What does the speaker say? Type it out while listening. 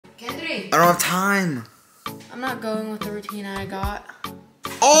Kendry. I don't have time. I'm not going with the routine I got.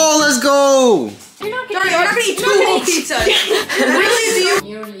 Oh, let's go! You're not Sorry, you're not gonna eat two whole pizzas. Really, do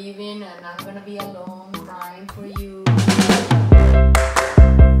you? You're leaving and I'm gonna be alone crying for you.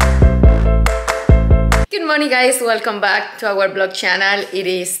 Good morning guys, welcome back to our vlog channel. It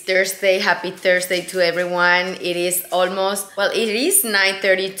is Thursday. Happy Thursday to everyone. It is almost, well, it is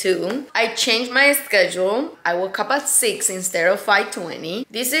 9:32. I changed my schedule. I woke up at 6 instead of 5:20.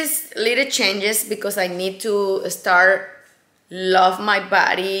 This is little changes because I need to start love my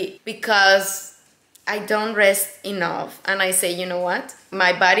body because I don't rest enough. And I say, you know what?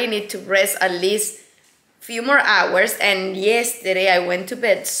 My body needs to rest at least few more hours. And yesterday I went to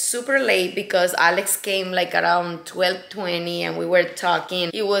bed super late because Alex came like around 12:20 and we were talking.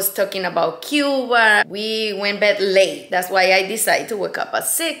 He was talking about Cuba. We went bed late. That's why I decided to wake up at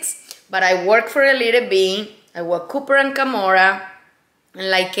 6. But I worked for a little bit. I woke Cooper and Camora. And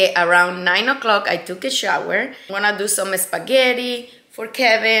like around 9 o'clock, I took a shower. I'm gonna do some spaghetti for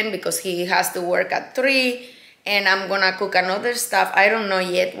Kevin because he has to work at 3. And I'm gonna cook another stuff. I don't know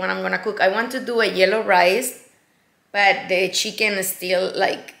yet what I'm gonna cook. I want to do a yellow rice, but the chicken is still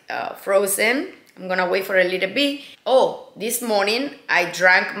like frozen. I'm gonna wait for a little bit. Oh, this morning I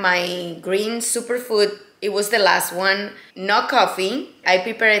drank my green superfood. It was the last one. No coffee. I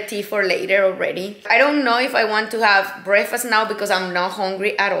prepared a tea for later already. I don't know if I want to have breakfast now because I'm not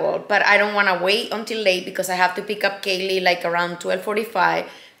hungry at all. But I don't want to wait until late because I have to pick up Keilly like around 12:45.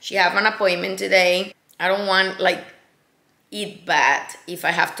 She have an appointment today. I don't want like eat bad if I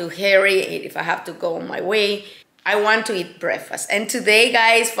have to hurry, if I have to go on my way. I want to eat breakfast. And today,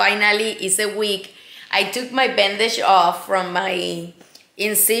 guys, finally is a week. I took my bandage off from my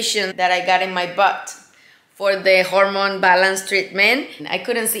incision that I got in my butt for the hormone balance treatment. I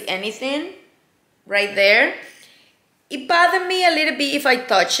couldn't see anything right there. It bothered me a little bit if I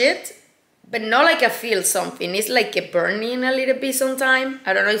touch it, but not like I feel something. It's like a burning a little bit sometimes.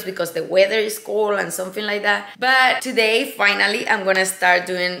 I don't know, it's because the weather is cold and something like that. But today, finally, I'm gonna start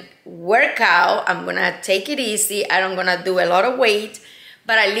doing workout. I'm gonna take it easy. I'm gonna do a lot of weight,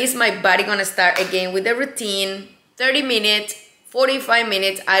 but at least my body gonna start again with the routine. 30 minutes, 45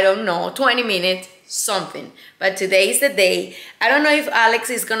 minutes, I don't know, 20 minutes, something. But today is the day. I don't know if Alex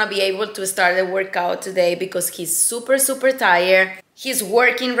is gonna be able to start the workout today because he's super tired. He's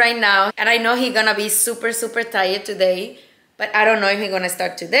working right now and I know he's gonna be super tired today, but I don't know if he's gonna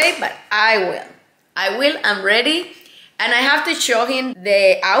start today, but I will. I'm ready. And I have to show him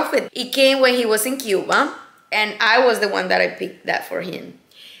the outfit. It came when he was in Cuba and I was the one that I picked that for him.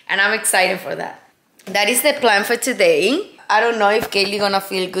 And I'm excited for that. That is the plan for today. I don't know if Keilly gonna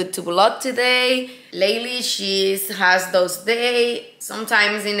feel good to vlog today. Lately, she has those days.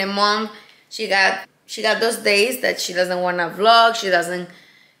 Sometimes in a month, she got those days that she doesn't wanna vlog. She doesn't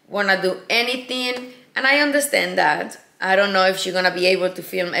wanna do anything. And I understand that. I don't know if she's gonna be able to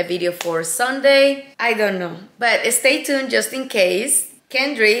film a video for Sunday. I don't know. But stay tuned just in case.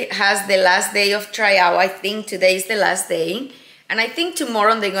 Kendry has the last day of tryout. I think today is the last day. And I think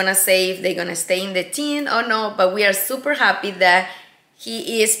tomorrow they're gonna say if they're gonna stay in the team or no, but we are super happy that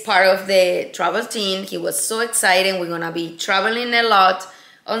he is part of the travel team. He was so excited. We're gonna be traveling a lot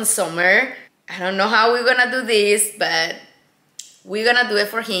on summer. I don't know how we're gonna do this, but we're gonna do it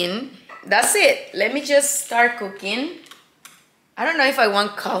for him. That's it. Let me just start cooking. I don't know if I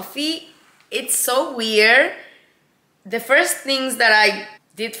want coffee. It's so weird. The first things that I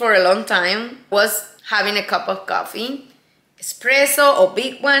did for a long time was having a cup of coffee. Espresso or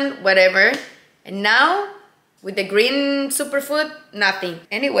big one, whatever. And now, with the green superfood, nothing.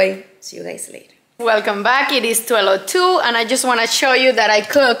 Anyway, see you guys later. Welcome back. It is 12:02 and I just want to show you that I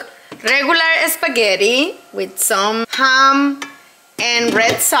cook regular spaghetti with some ham and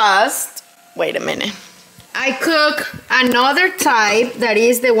red sauce. Wait a minute. I cook another type that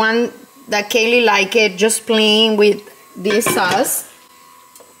is the one that Keilly liked it, just plain with this sauce.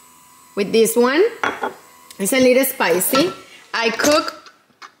 With this one. It's a little spicy. I cook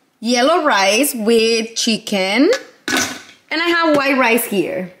yellow rice with chicken and I have white rice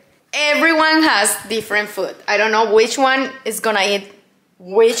here. Everyone has different food. I don't know which one is gonna eat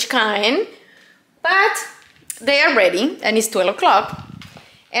which kind, but they are ready and it's 12 o'clock.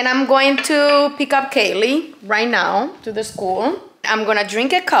 And I'm going to pick up Keilly right now to the school. I'm gonna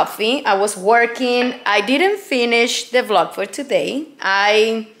drink a coffee. I was working. I didn't finish the vlog for today.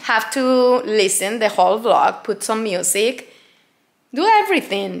 I have to listen the whole vlog, put some music, do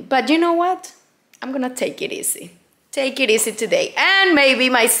everything. But you know what? I'm gonna take it easy. Take it easy today. And maybe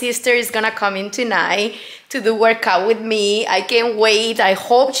my sister is gonna come in tonight to do workout with me. I can't wait. I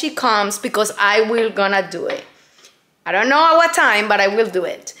hope she comes because I will gonna do it. I I don't know at what time, but I will do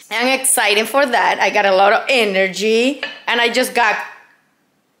it. I'm excited for that. I got a lot of energy, and I just got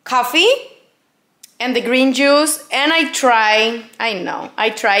coffee and the green juice, and I try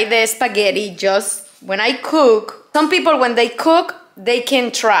the spaghetti just when I cook. Some people, when they cook, they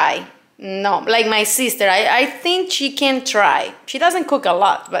can try. No, like my sister, I think she can try. She doesn't cook a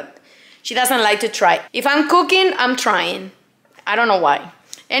lot, but she doesn't like to try. If I'm cooking, I'm trying. I don't know why.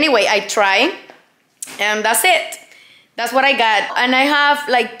 Anyway, I try, and that's it. That's what I got. And I have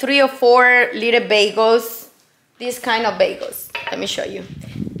like 3 or 4 little bagels. These kind of bagels. Let me show you.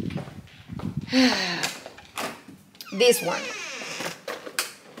 This one.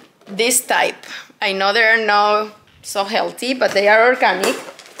 This type. I know they are not so healthy, but they are organic.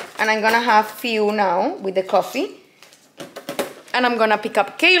 And I'm gonna have few now with the coffee. And I'm gonna pick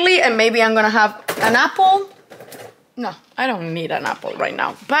up Keilly, and maybe I'm gonna have an apple. No, I don't need an apple right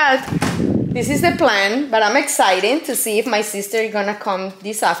now. But this is the plan, but I'm excited to see if my sister is gonna come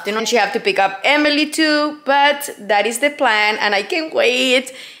this afternoon. She have to pick up Emily too, but that is the plan, and I can't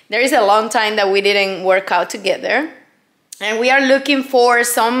wait. There is a long time that we didn't work out together, and we are looking for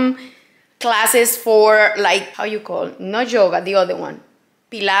some classes for, like, how you call, not yoga, the other one,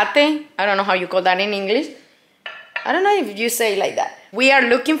 Pilate. I don't know how you call that in English. I don't know if you say it like that. We are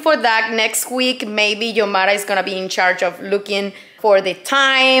looking for that next week. Maybe Yomara is gonna be in charge of looking for the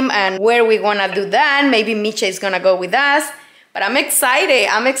time and where we're gonna do that. Maybe Micha is gonna go with us. But I'm excited.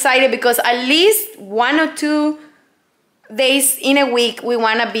 I'm excited because at least 1 or 2 days in a week we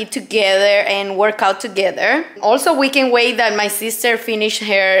wanna be together and work out together. Also, we can wait that my sister finish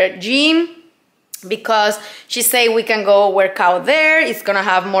her gym, because she say we can go work out there. It's gonna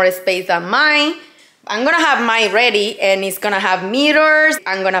have more space than mine. I'm gonna have mine ready, and it's gonna have mirrors.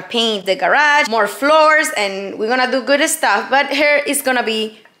 I'm gonna paint the garage, more floors, and we're gonna do good stuff. But here is gonna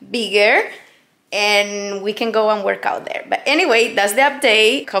be bigger, and we can go and work out there. But anyway, that's the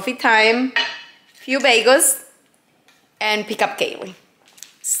update. Coffee time, few bagels, and pick up Keilly.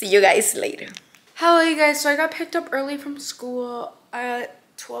 See you guys later. Hello, you guys. So I got picked up early from school at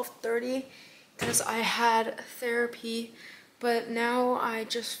 12:30 because I had therapy. But now I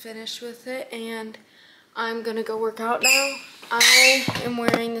just finished with it, and I'm gonna go work out now. I am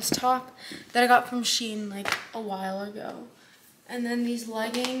wearing this top that I got from Shein like a while ago. And then these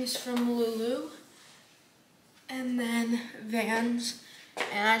leggings from Lulu. And then Vans.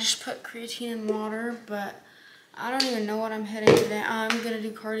 And I just put creatine and water, but I don't even know what I'm hitting today. I'm gonna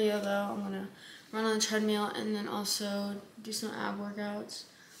do cardio though. I'm gonna run on the treadmill and then also do some ab workouts,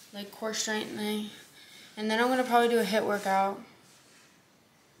 like core strengthening. And then I'm gonna probably do a HIIT workout.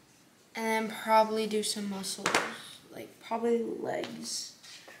 And then probably do some muscles, like probably legs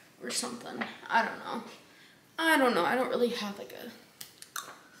or something. I don't know. I don't really have like a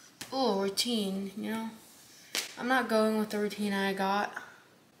routine, you know? I'm not going with the routine I got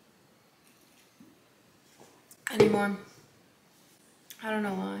anymore. I don't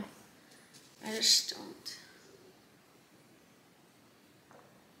know why. I just don't.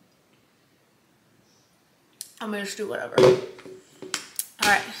 I'm gonna just do whatever.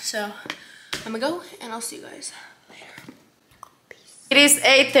 Alright, so I'm gonna go and I'll see you guys later. Peace. It is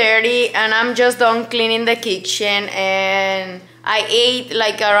 8:30 and I'm just done cleaning the kitchen, and I ate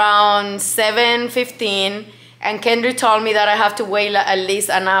like around 7:15, and Kendry told me that I have to wait at least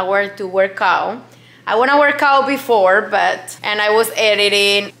an hour to work out. I want to work out before, and I was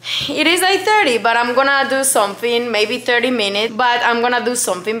editing. It is 8:30, but I'm gonna do something, maybe 30 minutes, but I'm gonna do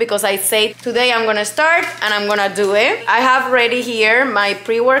something because I say today I'm gonna start and I'm gonna do it. I have ready here my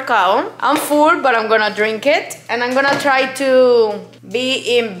pre-workout. I'm full, but I'm gonna drink it, and I'm gonna try to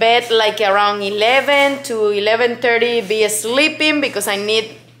be in bed like around 11 to 11:30, be sleeping because I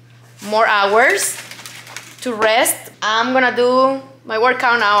need more hours to rest. I'm gonna do my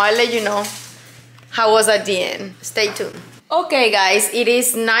workout now. I'll let you know how was at the end. Stay tuned. Okay guys, it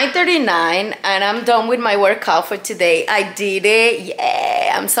is 9:39 and I'm done with my workout for today. I did it.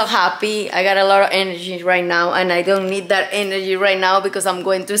 Yeah, I'm so happy. I got a lot of energy right now, and I don't need that energy right now because I'm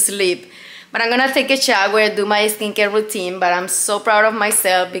going to sleep. But I'm gonna take a shower, do my skincare routine, but I'm so proud of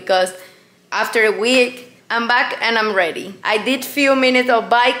myself because after a week, I'm back and I'm ready. I did few minutes of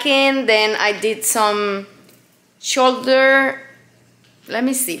biking, then I did some shoulder. Let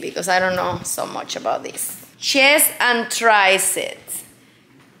me see, because I don't know so much about this. Chest and triceps.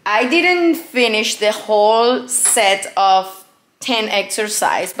 I didn't finish the whole set of 10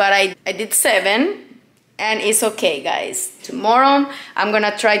 exercises, but I did 7, and it's okay, guys. Tomorrow, I'm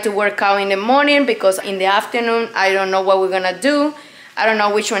gonna try to work out in the morning because in the afternoon, I don't know what we're gonna do. I don't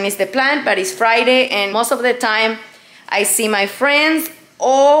know which one is the plan, but it's Friday, and most of the time, I see my friends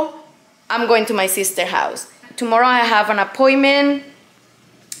or I'm going to my sister's house. tomorrow I have an appointment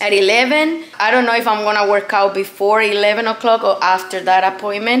at 11. I don't know if I'm gonna work out before 11 o'clock or after that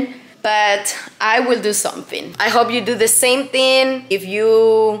appointment, but I will do something. I hope you do the same thing. If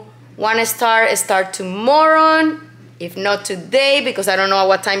you wanna start tomorrow. If not today, because I don't know at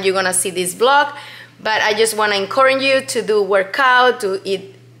what time you're gonna see this vlog, but I just wanna encourage you to do workout, to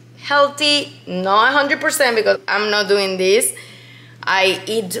eat healthy, not 100% because I'm not doing this. I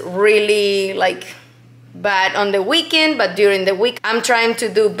eat really like bad on the weekend, but during the week I'm trying to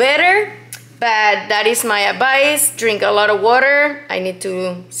do better. But that is my advice. Drink a lot of water. I need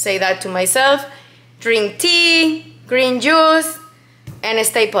to say that to myself. Drink tea, green juice, and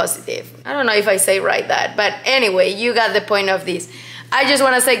stay positive. I don't know if I say right that, but anyway, you got the point of this. I just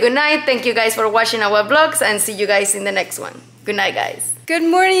want to say good night. Thank you guys for watching our vlogs, and see you guys in the next one. Good night, guys. Good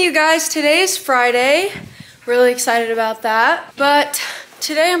morning, you guys. Today is Friday. Really excited about that. But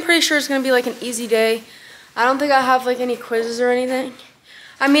today I'm pretty sure it's gonna be like an easy day. I don't think I have like any quizzes or anything.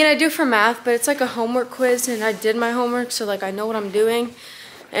 I mean, I do for math, but it's like a homework quiz, and I did my homework, so like I know what I'm doing.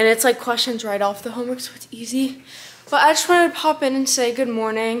 And it's like questions right off the homework, so it's easy. But I just wanted to pop in and say good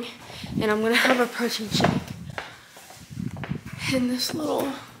morning, and I'm gonna have a protein shake in this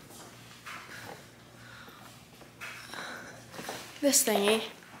little, this thingy.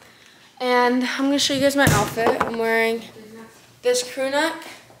 And I'm gonna show you guys my outfit. I'm wearing this crew neck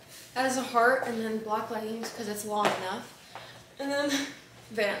that has a heart, and then black leggings because it's long enough, and then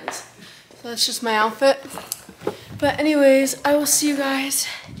Vans. So that's just my outfit. But anyways, I will see you guys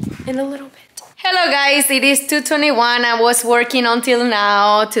in a little bit. Hello guys, it is 2:21. I was working until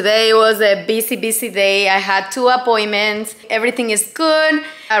now. Today was a busy day. I had 2 appointments. Everything is good.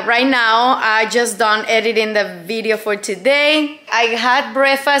 Right now, I just done editing the video for today. I had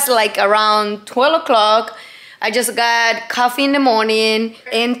breakfast like around 12 o'clock. I just got coffee in the morning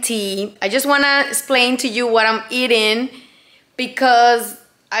and tea. I just want to explain to you what I'm eating because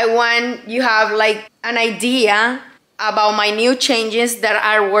I want you have like an idea about my new changes that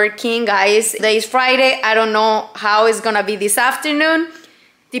are working, guys. Today is Friday. I don't know how it's gonna be this afternoon.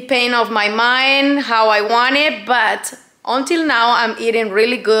 Depending on my mind, how I want it, but until now, I'm eating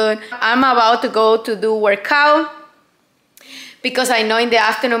really good. I'm about to go to do workout because I know in the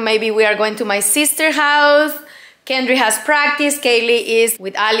afternoon maybe we are going to my sister's house. Kendry has practice. Keilly is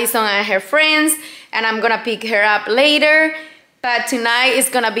with Allison and her friends, and I'm gonna pick her up later. But tonight is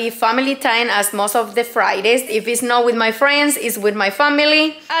gonna be family time as most of the Fridays. If it's not with my friends, it's with my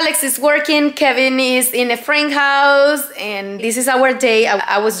family. Alex is working, Kevin is in a friend's house, and this is our day.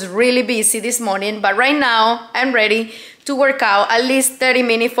 I was really busy this morning, but right now I'm ready to work out at least 30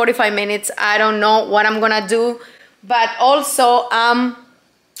 minutes, 45 minutes. I don't know what I'm gonna do, but also I'm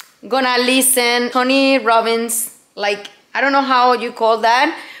gonna listen Tony Robbins, like, I don't know how you call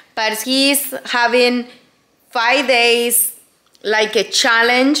that, but he's having 5 days like a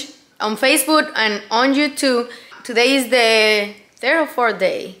challenge on Facebook and on YouTube. Today is the 3rd or 4th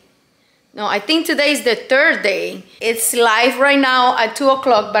day. No, I think today is the 3rd day. It's live right now at 2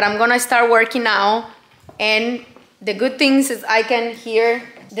 o'clock, but I'm gonna start working out. And the good things is I can hear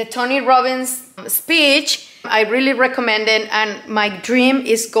the Tony Robbins speech. I really recommend it, and my dream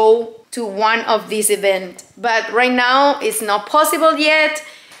is go to one of these events. But right now it's not possible yet.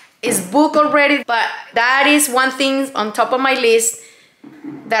 It's booked already, but that is one thing on top of my list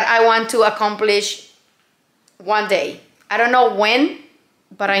that I want to accomplish one day. I don't know when,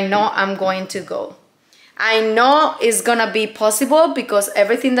 but I know I'm going to go. I know it's gonna be possible because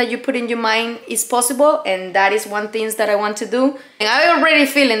everything that you put in your mind is possible, and that is one thing that I want to do. And I'm already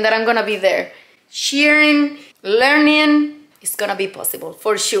feeling that I'm gonna be there. Sharing, learning, it's gonna be possible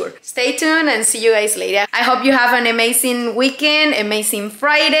for sure. Stay tuned and see you guys later. I hope you have an amazing weekend, amazing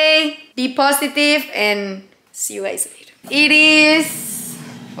Friday. Be positive and see you guys later. It is,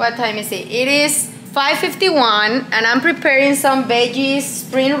 what time is it? It is 5:51 and I'm preparing some veggies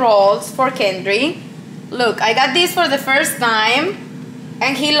spring rolls for Kendry. Look, I got this for the first time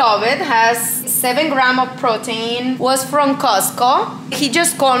and he loved it. Has 7 grams of protein. Was from Costco. He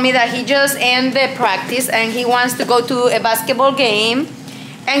just called me that he just ended the practice and he wants to go to a basketball game.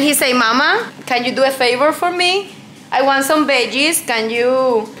 And he said, Mama, can you do a favor for me? I want some veggies. Can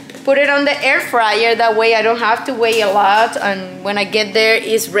you put it on the air fryer? That way I don't have to wait a lot, and when I get there,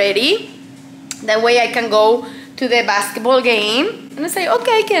 it's ready. That way I can go to the basketball game. And I say,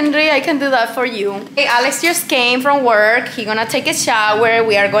 okay, Kendry, I can do that for you. Hey, Alex just came from work. He's gonna take a shower.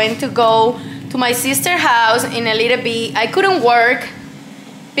 We are going to go to my sister's house in a little bit. I couldn't work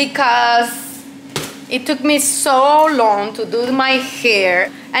because it took me so long to do my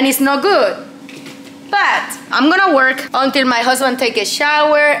hair, and it's not good. But I'm gonna work until my husband take a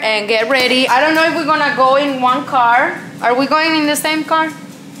shower and get ready. I don't know if we're gonna go in one car. Are we going in the same car?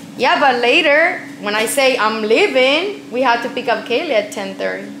 Yeah, but later, when I say I'm leaving, we have to pick up Keilly at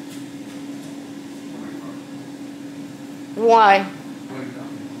 10:30. Why?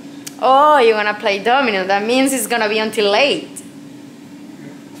 Oh, you're gonna play domino. That means it's gonna be until late.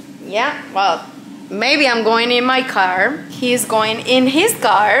 Yeah, well, maybe I'm going in my car. He's going in his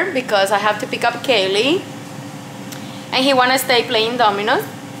car because I have to pick up Keilly. And he wanna stay playing dominoes.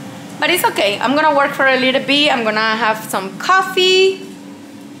 But it's okay. I'm gonna work for a little bit. I'm gonna have some coffee.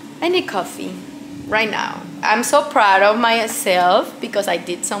 I need coffee right now. I'm so proud of myself because I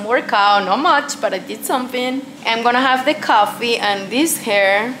did some workout. Not much, but I did something. I'm gonna have the coffee and this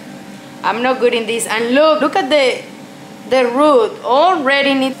hair. I'm not good in this. And look at the root.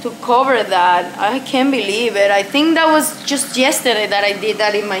 Already need to cover that. I can't believe it. I think that was just yesterday that I did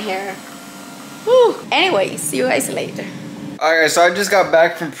that in my hair. Whew. Anyway, see you guys later. Alright, so I just got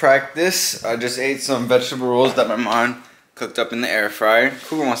back from practice. I just ate some vegetable rolls that my mom cooked up in the air fryer.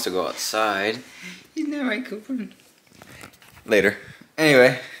 Cooper wants to go outside. Isn't that right, Cooper? Later.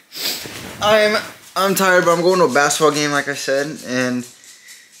 Anyway, I'm tired, but I'm going to a basketball game, like I said, and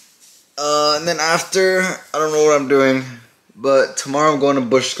then after, I don't know what I'm doing, but tomorrow I'm going to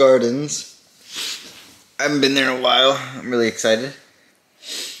Busch Gardens. I haven't been there in a while. I'm really excited.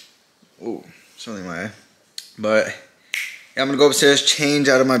 Ooh, something in my eye. But yeah, I'm gonna go upstairs, change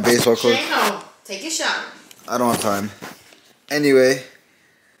out of my baseball clothes. Take a shower. I don't have time. Anyway,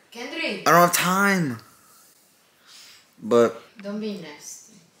 Kendry. I don't have time. But Don't be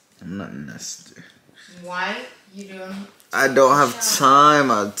nasty. I'm not nasty. Why you don't? I don't have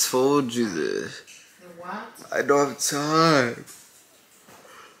time. I told you this. What? I don't have time.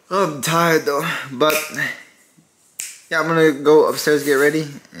 I'm tired though. But yeah, I'm gonna go upstairs, get ready,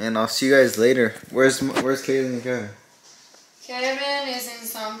 and I'll see you guys later. Where's Keilly and Kevin? Kevin is in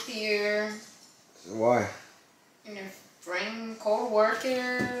some pier. Why? In a friend,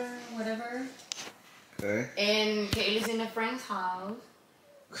 co-worker, whatever. Okay. And Keilly's in a friend's house.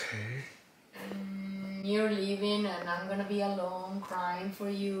 Okay. And you're leaving, and I'm gonna be alone crying for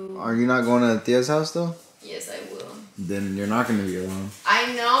you. Are you not going to Thea's house though? Yes, I will. Then you're not gonna be alone.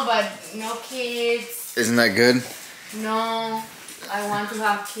 I know, but no kids. Isn't that good? No, I want to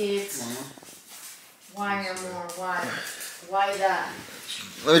have kids. Why, Amor? Why? Why that?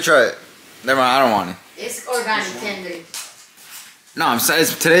 Let me try it. Never mind, I don't want it. It's organic, Kendry. No, I'm sorry.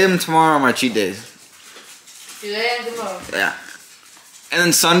 It's today and tomorrow are my cheat days. Today and tomorrow. Yeah. And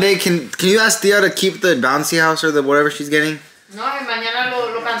then Sunday, can you ask Thea to keep the bouncy house or the whatever she's getting? No, y mañana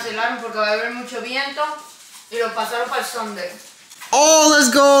lo cancelaron porque va a haber mucho viento y lo pasaron para el Sunday. Oh, let's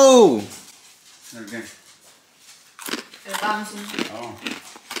go! Okay. El bouncing. Oh.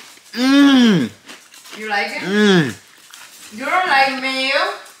 Mmm. You like it? Mmm. You don't like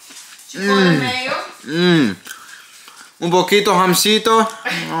mayo? Chipotle mayo? Mmm. Un poquito jamcito.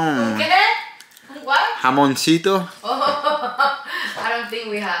 ¿Qué? What? Jamoncito. Oh, I don't think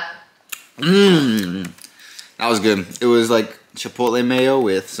we have. Mmm. That was good. It was like chipotle mayo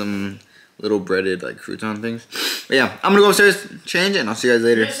with some little breaded like crouton things. But yeah, I'm gonna go upstairs, change, and I'll see you guys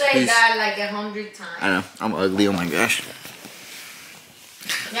later. You say Peace. that like 100 times. I know. I'm ugly. Oh my gosh.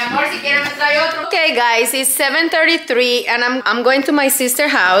 Okay guys, it's 7:33 and I'm going to my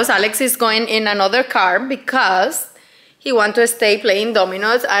sister's house. Alex is going in another car because he wants to stay playing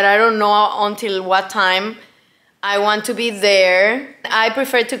dominoes and I don't know until what time I want to be there. I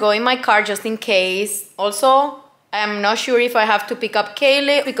prefer to go in my car just in case. Also, I'm not sure if I have to pick up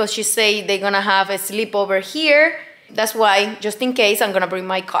Keilly because she said they're gonna have a sleepover here. That's why, just in case, I'm gonna bring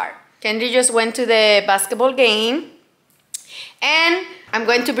my car. Kendry just went to the basketball game. And I'm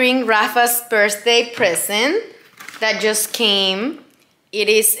going to bring Rafa's birthday present that just came. It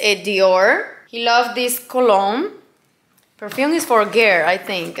is a Dior. He loved this cologne. Perfume is for girl, I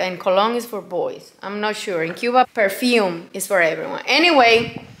think, and cologne is for boys. I'm not sure. In Cuba, perfume is for everyone.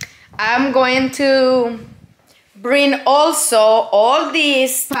 Anyway, I'm going to bring also all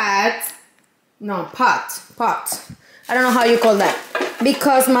these pots. I don't know how you call that.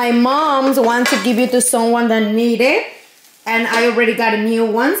 Because my moms want to give it to someone that need it. And I already got new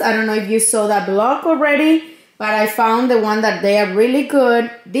ones. I don't know if you saw that blog already. But I found the one that they are really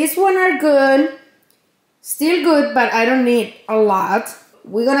good. These one are good. Still good, but I don't need a lot.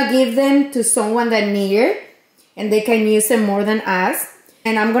 We're gonna give them to someone that need it. And they can use them more than us.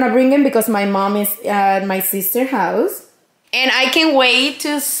 And I'm gonna bring them because my mom is at my sister's house. And I can wait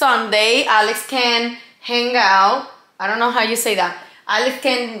till Sunday. Alex can hang out. I don't know how you say that. Alex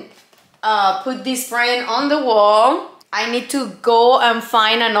can put this frame on the wall. I need to go and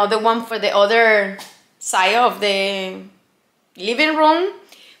find another one for the other side of the living room.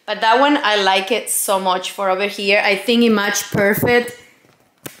 But that one, I like it so much for over here. I think it matched perfect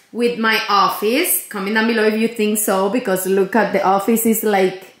with my office. Comment down below if you think so, because look at the office is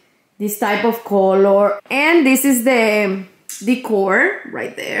like this type of color. And this is the decor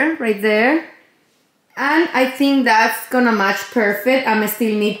right there, right there. And I think that's gonna match perfect. I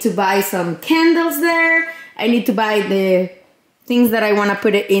still need to buy some candles there. I need to buy the things that I wanna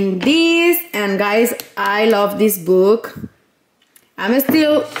put it in this. And guys, I love this book. I'm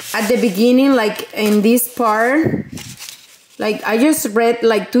still at the beginning, like in this part. Like I just read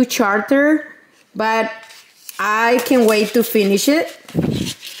like 2 chapters, but I can't wait to finish it.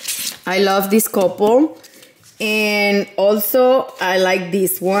 I love this couple. And also I like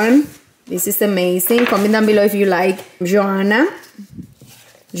this one. This is amazing. Comment down below if you like Joanne,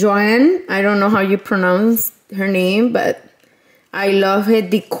 I don't know how you pronounce her name, but I love her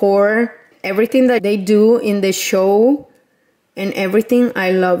decor. Everything that they do in the show and everything,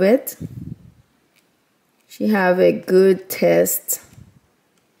 I love it. She have a good taste.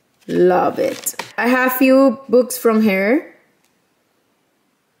 Love it. I have few books from her.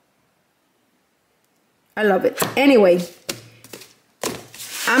 I love it. Anyway,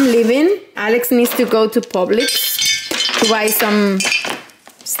 I'm leaving. Alex needs to go to Publix to buy some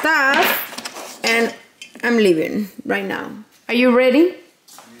stuff. And I'm leaving right now. Are you ready?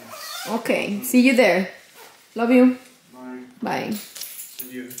 Yes. Okay. See you there. Love you. Bye. Bye.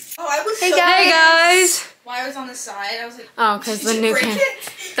 Oh, I was Hey guys. Why I was on the side? I was like, Oh, because the new break can.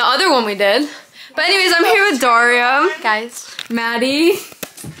 it? The other one we did. But anyways, I'm here with Daria. Guys. Maddie.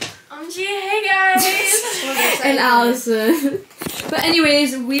 Hey guys. And Allison. But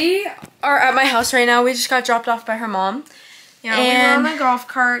anyways, we are at my house right now. We just got dropped off by her mom. Yeah, we were on the golf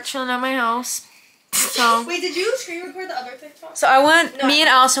cart chilling at my house. So Wait, did you screen record the other TikTok? So me and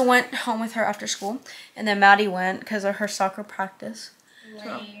Allison went home with her after school. And then Maddie went because of her soccer practice.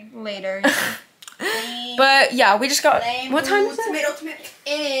 later. But yeah, we just got, what time is it? Tomato.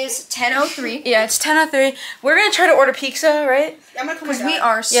 It is 10:03. Yeah, it's 10:03. We're going to try to order pizza, right? I'm gonna call my Because dad. we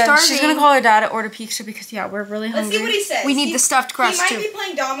are Yeah, starving. she's going to call her dad to order pizza because, yeah, we're really Let's hungry. see what he says. We need the stuffed crust He might too. be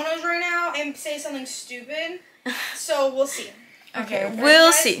playing dominoes right now and say something stupid. So we'll see. Okay,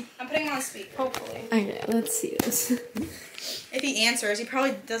 we'll see. I'm putting him on speaker. Hopefully. Okay, let's see this. If he answers, he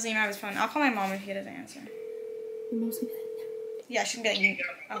probably doesn't even have his phone. I'll call my mom if he doesn't answer. Yeah, she can be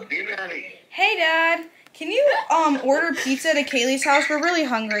like, oh. Hey, Dad. Can you order pizza to Keilly's house? We're really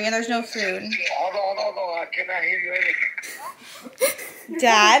hungry and there's no food. Hold on. I cannot hear you anything.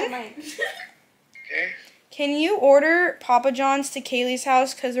 Dad, Okay? can you order Papa John's to Keilly's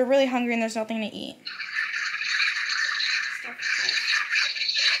house? Because we're really hungry and there's nothing to eat.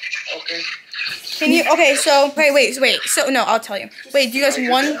 Okay. Can you? Okay, so wait. So no, I'll tell you. Wait, do you guys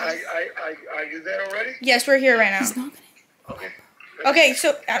want? Are you there already? Yes, we're here right now. Okay. Okay,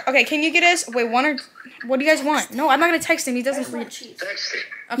 so can you get us? Wait, one or what do you guys want? No, I'm not gonna text him. He doesn't read. Text it.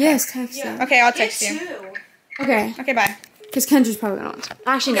 Okay. Yes, text him. Okay, I'll text you. Okay, Okay, bye. because Kendry's probably going to want to.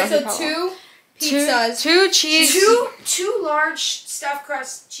 Actually, no. he So probably won't. two pizzas. Two cheese. Two large stuffed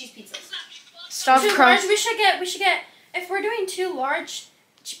crust cheese pizzas. Stuffed Two crust. large. We should get. If we're doing 2 large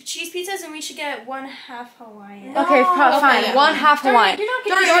cheese pizzas, then we should get 1 half Hawaiian. Okay, fine. yeah. 1 half Hawaiian. You're not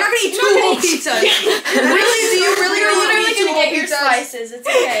You're gonna. not gonna eat 2 whole pizzas. Really? Do you really You're literally want to eat 2 gonna whole get your pizzas? slices. It's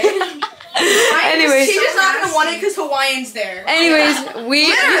okay. Anyways. She's just not gonna want it because Hawaiian's there. Anyways,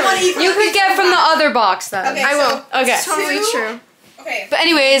 you could get from the other box then. Okay, I will. Okay. Totally Two. true. Okay. But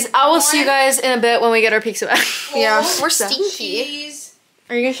anyways, I will see you guys in a bit when we get our pizza back. Yeah, Full we're stinky. cheese.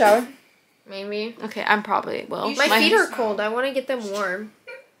 Are you gonna shower? Maybe. Okay, I'm probably will. My feet are cold. I want to get them warm.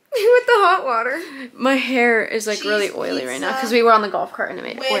 With the hot water. My hair is like really Cheese oily right now pizza because we were on the golf cart and it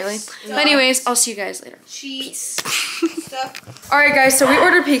made it with oily. stuff. But anyways, I'll see you guys later. Cheese stuff. Alright guys, so we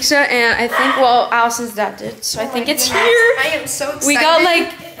ordered pizza and I think, well, Allison's dad did, so I think it's here. I am so excited. We got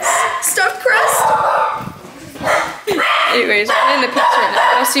like, stuffed crust. anyways, we're in the pizza right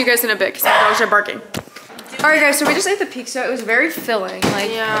now. I'll see you guys in a bit because my dogs are barking. Alright guys, so we just ate the pizza. It was very filling. Like,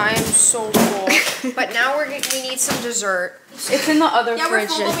 Yeah, I am so full. But now we need some dessert. it's in the other fridge.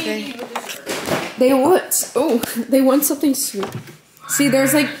 They want something sweet. See,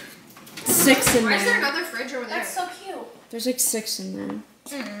 there's like 6 in Why is there there. another fridge over there? That's so cute. There's like 6 in there.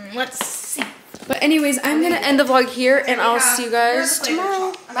 Let's see. But anyways, I'm gonna end the vlog here and I'll see you guys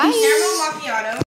tomorrow. Bye. Caramel macchiato.